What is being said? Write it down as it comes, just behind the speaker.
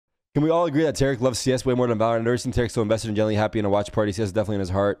Can we all agree that Tarik loves CS way more than Valorant? I've never seen Tarik so invested and genuinely happy in a watch party. CS is definitely in his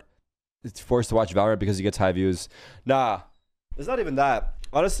heart. It's forced to watch Valorant because he gets high views. Nah, it's not even that.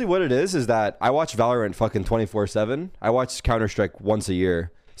 Honestly, what it is that I watch Valorant fucking 24/7. I watch Counter-Strike once a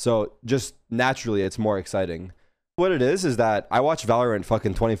year. So just naturally, it's more exciting. What it is that I watch Valorant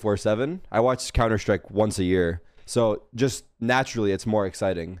fucking 24/7. I watch Counter-Strike once a year. So just naturally, it's more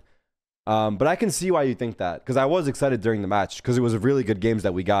exciting. But I can see why you think that, because I was excited during the match because it was really good games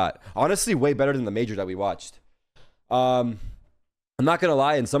that we got. Honestly, way better than the major that we watched. I'm not gonna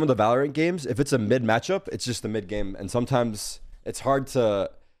lie, in some of the Valorant games, if it's a mid matchup, it's just a mid game, and sometimes it's hard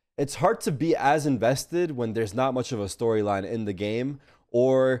to be as invested when there's not much of a storyline in the game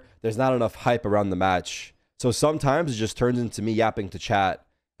or there's not enough hype around the match. So sometimes it just turns into me yapping to chat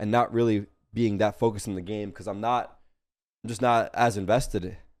and not really being that focused in the game because I'm just not as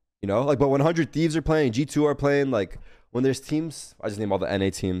invested. You know, like, but when 100 Thieves are playing, G2 are playing, like, when there's teams, I just name all the NA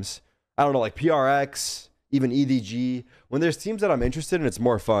teams. I don't know, like PRX, even EDG. When there's teams that I'm interested in, it's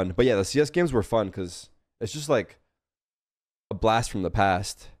more fun. But yeah, the CS games were fun because it's just like a blast from the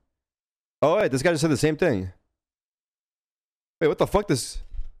past. Oh, wait, this guy just said the same thing. Wait, what the fuck? This